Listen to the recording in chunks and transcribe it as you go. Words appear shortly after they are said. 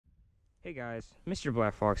Hey guys, Mr.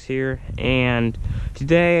 Black Fox here, and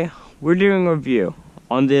today we're doing a review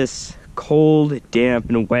on this cold, damp,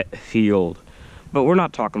 and wet field. But we're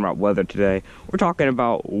not talking about weather today. We're talking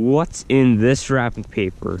about what's in this wrapping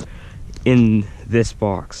paper in this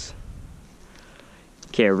box.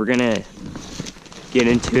 Okay, we're gonna get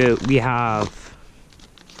into it. We have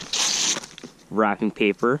wrapping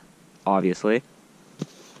paper, obviously.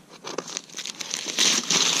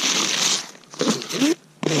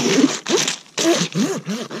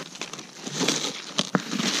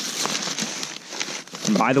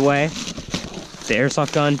 And by the way, the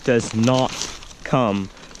airsoft gun does not come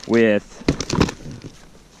with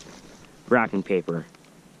wrapping paper.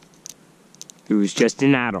 It was just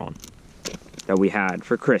an add-on that we had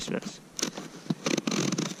for Christmas.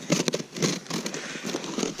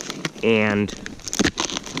 And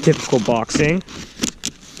typical boxing,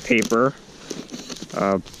 paper,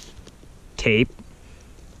 tape,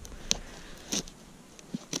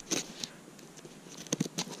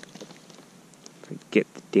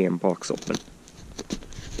 get the damn box open.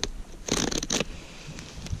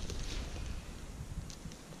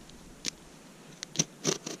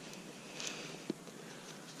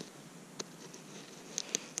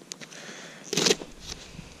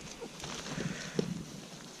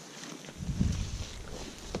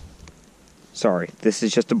 Sorry, this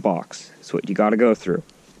is just a box. It's what you gotta go through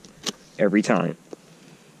every time.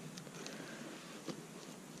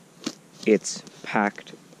 It's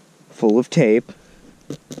packed full of tape.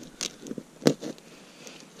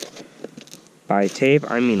 By tape,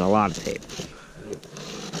 I mean a lot of tape.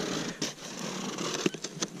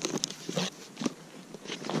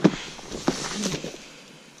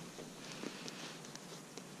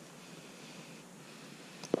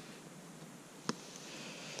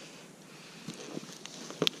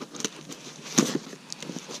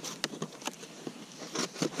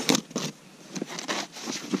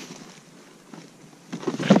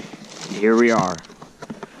 Here we are.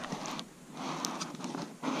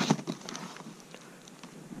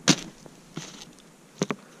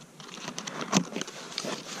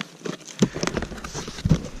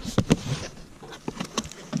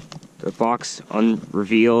 The box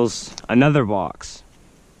reveals another box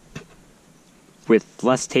with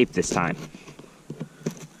less tape this time.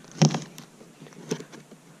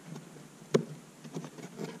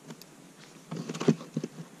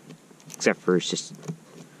 Except for it's just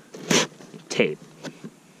tape.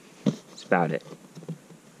 That's about it.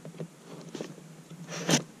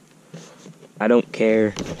 I don't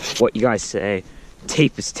care what you guys say.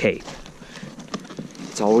 Tape is tape.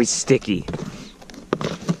 It's always sticky.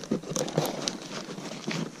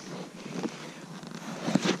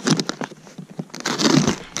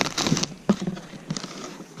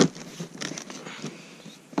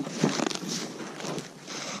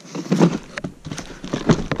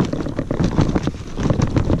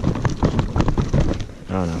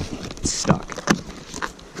 Oh no, it's stuck.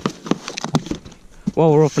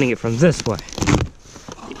 Well, we're opening it from this way.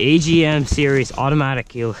 The AGM series,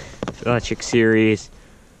 automatic electric series,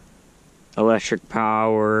 electric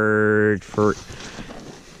powered for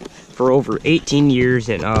over 18 years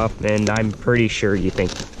and up, and I'm pretty sure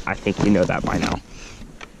I think you know that by now.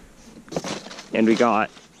 And we got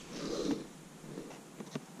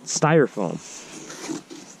styrofoam.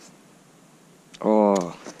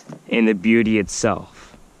 Oh, and the beauty itself.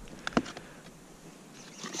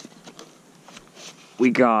 We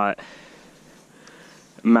got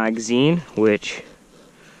a magazine, which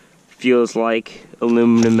feels like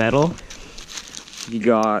aluminum metal. You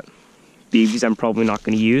got BBs I'm probably not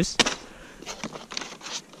going to use.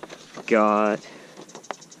 Got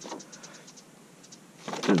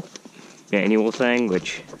the manual thing,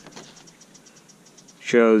 which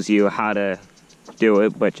shows you how to do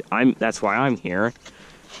it, but that's why I'm here.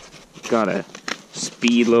 Got a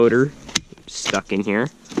speed loader stuck in here.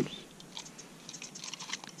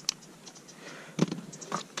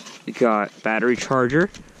 We got battery charger.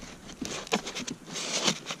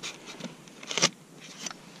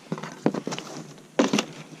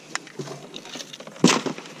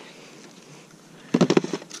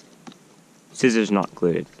 Scissors not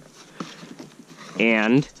included.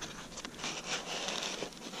 And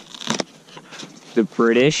the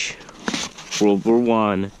British World War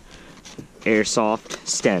I Airsoft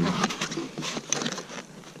sten.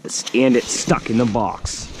 And it's stuck in the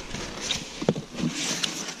box.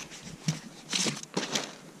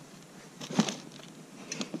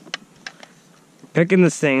 Picking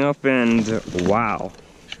this thing up, and wow,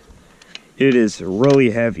 it is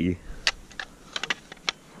really heavy.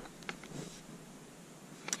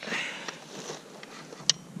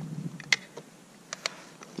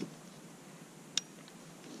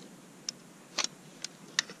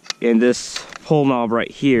 And this pull knob right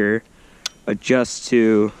here adjusts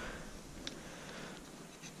to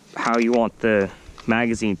how you want the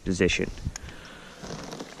magazine positioned.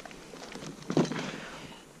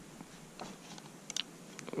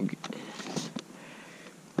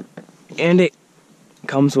 And it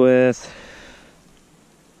comes with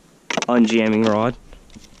unjamming rod.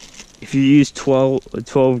 If you use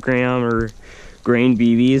 12 gram or grain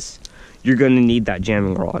BBs, you're going to need that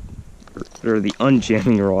jamming rod or the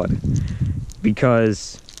unjamming rod,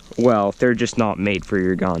 because, well, they're just not made for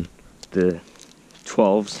your gun, the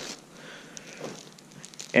 12s.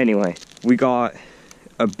 Anyway, we got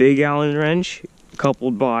a big Allen wrench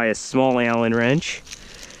coupled by a small Allen wrench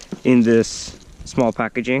in this small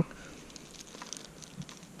packaging.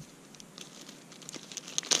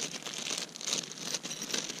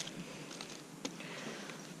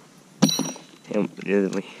 And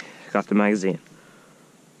we got the magazine.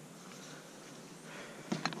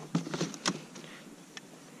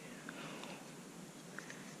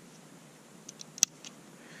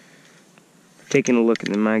 Taking a look at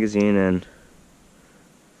the magazine and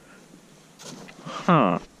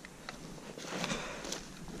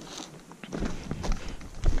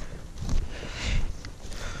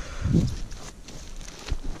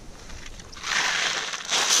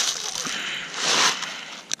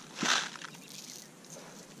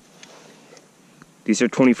these are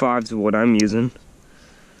 25s of what I'm using.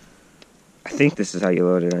 I think this is how you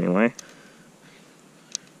load it anyway.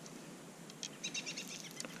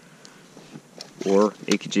 Or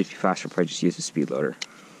it could just be faster if I just use a speed loader.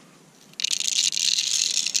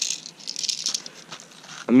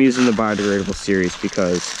 I'm using the biodegradable series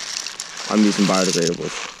because I'm using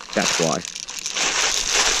biodegradables. That's why.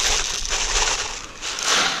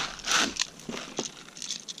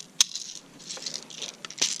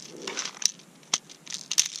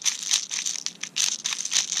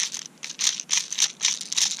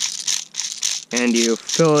 And you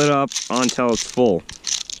fill it up until it's full.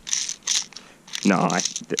 No, I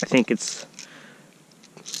think it's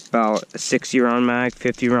about a 60 round mag,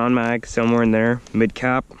 50 round mag, somewhere in there, mid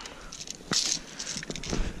cap.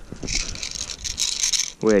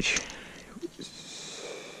 Which,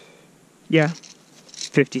 yeah,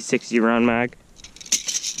 50, 60 round mag.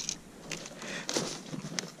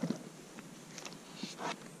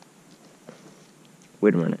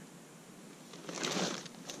 Wait a minute.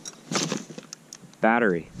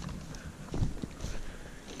 Battery.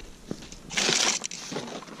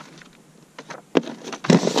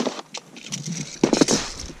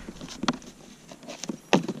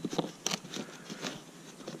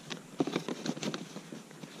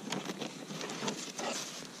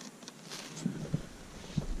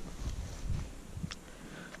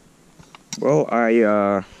 Well,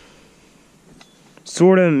 I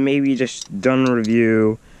sort of maybe just done a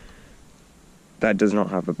review that does not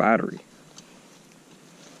have a battery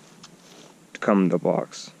to come in the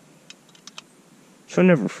box. So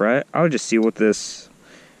never fret, I'll just see what this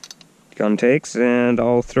gun takes and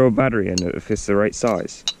I'll throw a battery in it if it's the right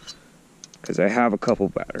size. Because I have a couple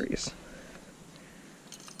batteries.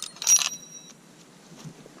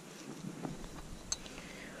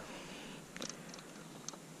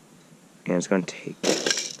 And it's going to take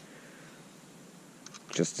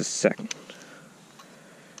just a second.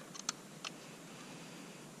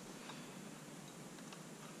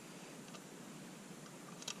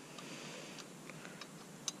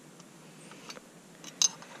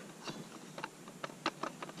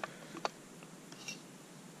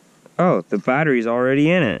 Oh, the battery's already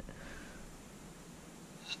in it.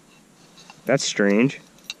 That's strange.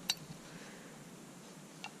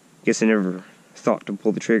 Guess I never thought to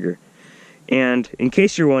pull the trigger. And in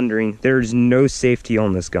case you're wondering, there's no safety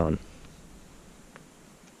on this gun.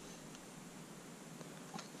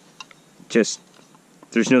 There's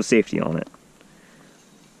no safety on it.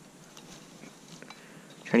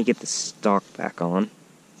 Trying to get the stock back on.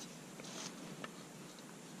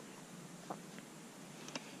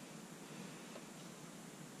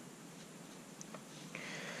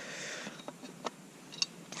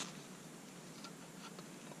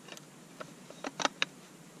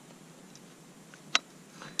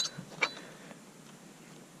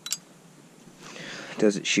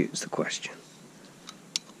 Does it shoot is the question.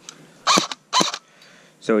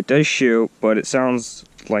 So it does shoot, but it sounds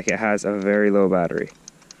like it has a very low battery.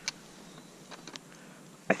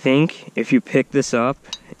 I think if you pick this up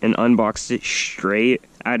and unbox it straight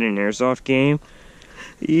at an airsoft game,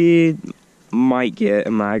 you might get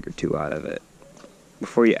a mag or two out of it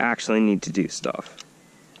before you actually need to do stuff.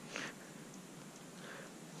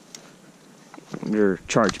 Your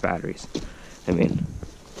charge batteries. I mean,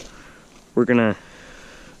 we're gonna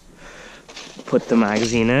put the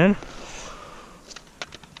magazine in.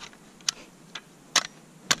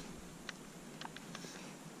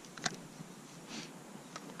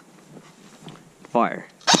 Fire.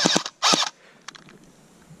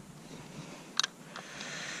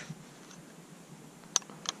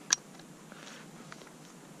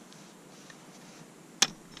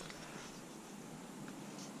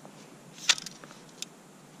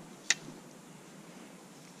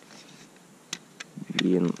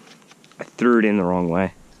 I threw it in the wrong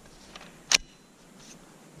way.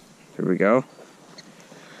 Here we go.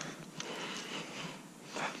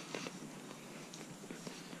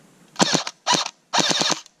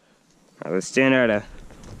 Now let's stand at a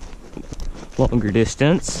longer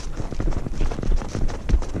distance.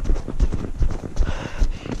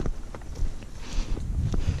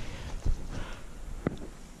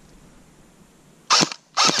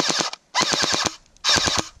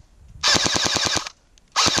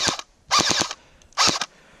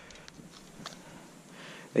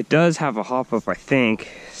 It does have a hop-up, I think,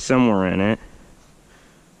 somewhere in it.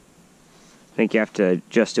 I think you have to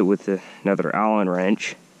adjust it with another Allen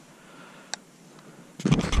wrench.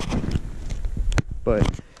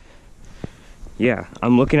 But, yeah,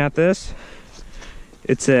 I'm looking at this.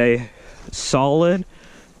 It's a solid,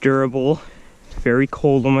 durable, very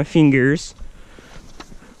cold on my fingers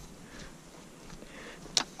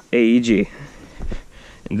AEG.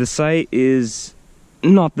 And the sight is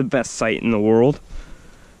not the best sight in the world,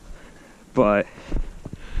 but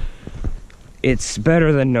it's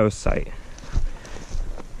better than no sight.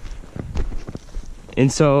 And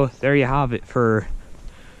so there you have it for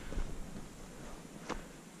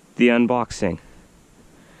the unboxing.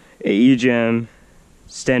 AEG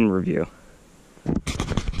sten review.